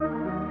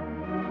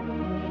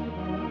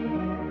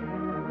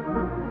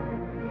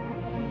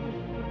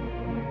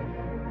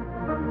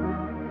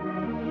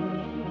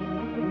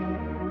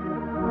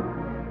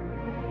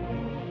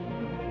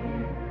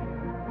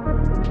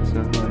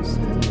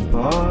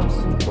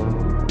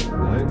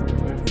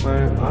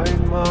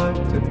want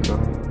to go.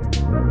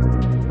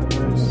 And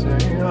I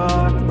say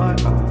out my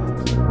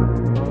eyes,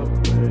 but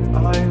where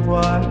I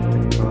want to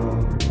go.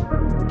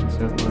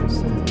 Till it's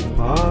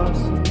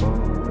impossible,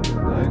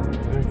 like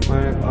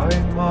where I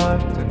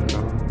want to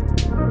go.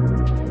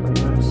 And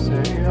I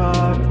say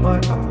out my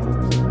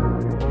eyes,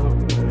 but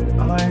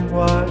where I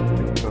want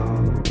to go.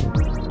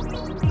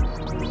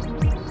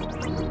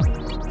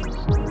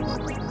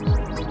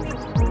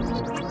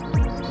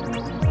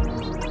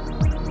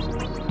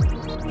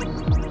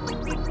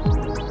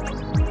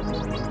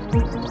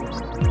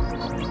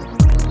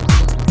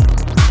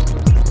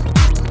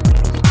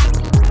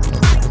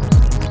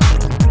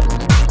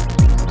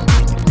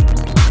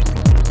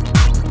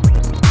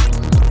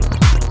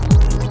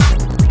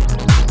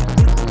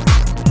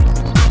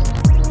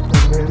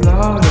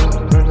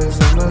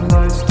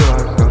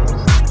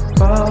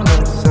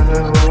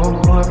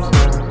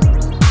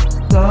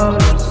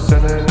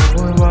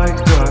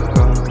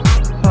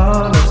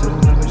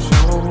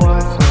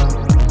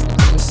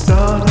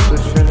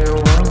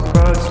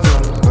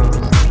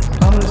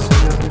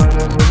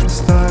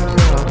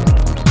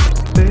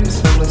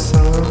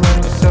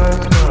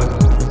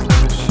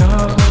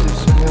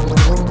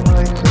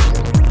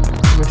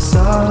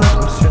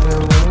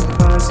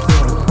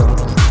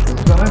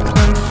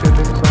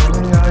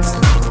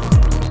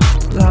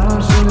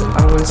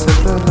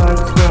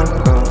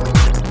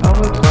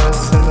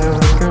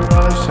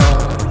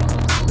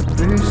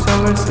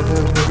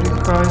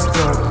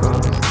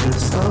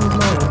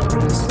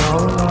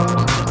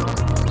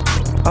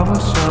 I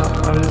was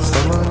shot, I just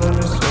someone in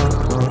a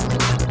circle.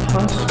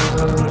 Hush,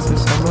 this is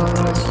someone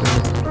I see.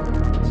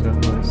 Till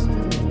it's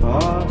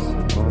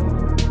impossible,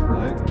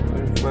 like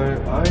where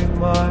I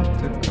want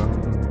to go.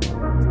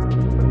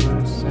 And I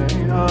say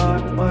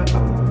out my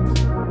eyes,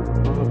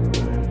 but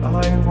where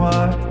I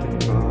want to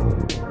go.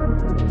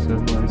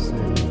 Till it's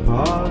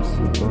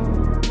impossible,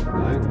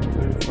 like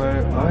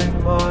where I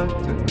want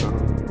to go.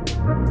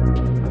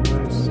 And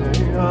I say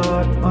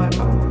out my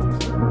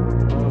eyes,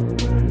 but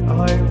where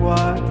I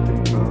want to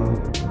go.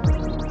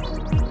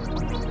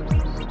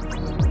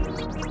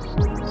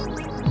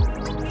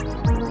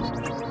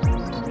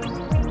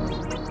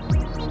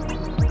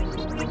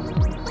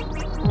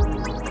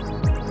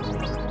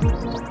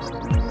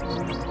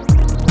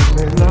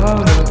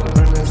 Louder,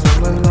 burning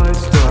some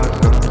lights to I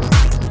go.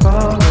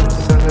 Louder,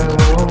 sending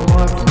all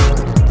my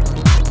friends.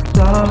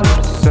 Louder,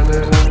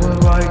 sending all my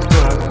white to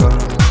I go.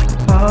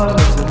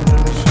 Louder,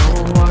 sending the show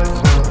white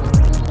to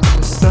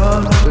the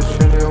sound of the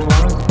shining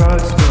white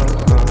price to I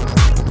go.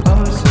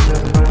 Louder,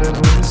 sending burning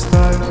with the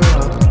sky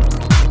ground.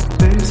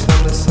 Days on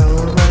the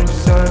summer rain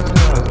side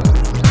ground.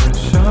 And the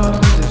show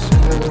is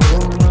shining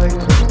all my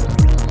go.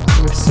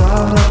 We saw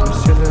that we're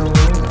shining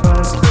way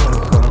fast to I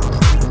go.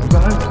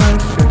 Black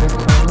light shining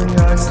from the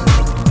eyes.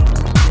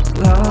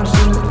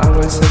 I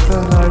was at the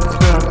light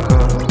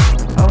tracker.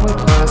 I would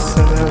pass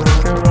and then we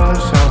can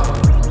rush out.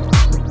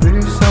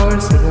 These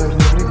hours and then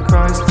we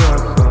cry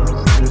tracker.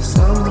 It's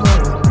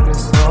somewhere and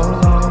it's all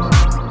alone.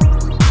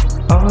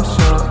 I was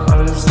shot, I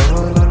just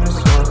someone on the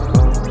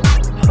circle.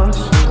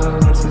 Hush, and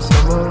this is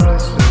someone I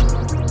see.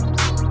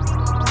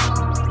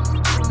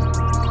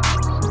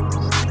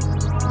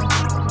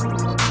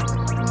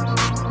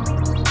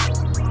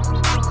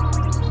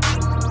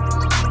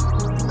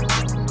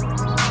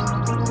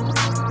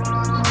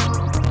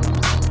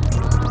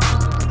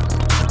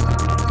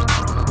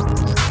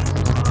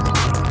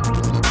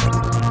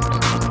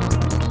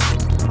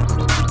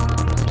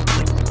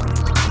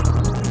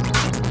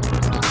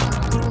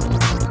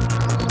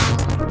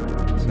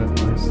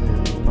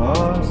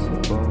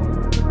 Impossible,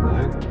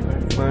 like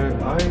where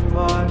I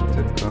want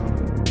to go.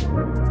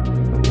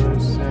 And I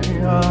say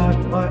out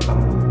my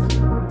eyes,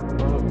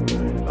 but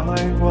where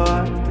I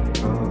want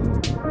to go.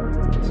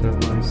 Till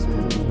it's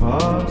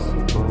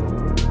impossible,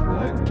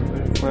 like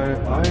where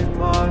I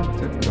want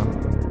to go.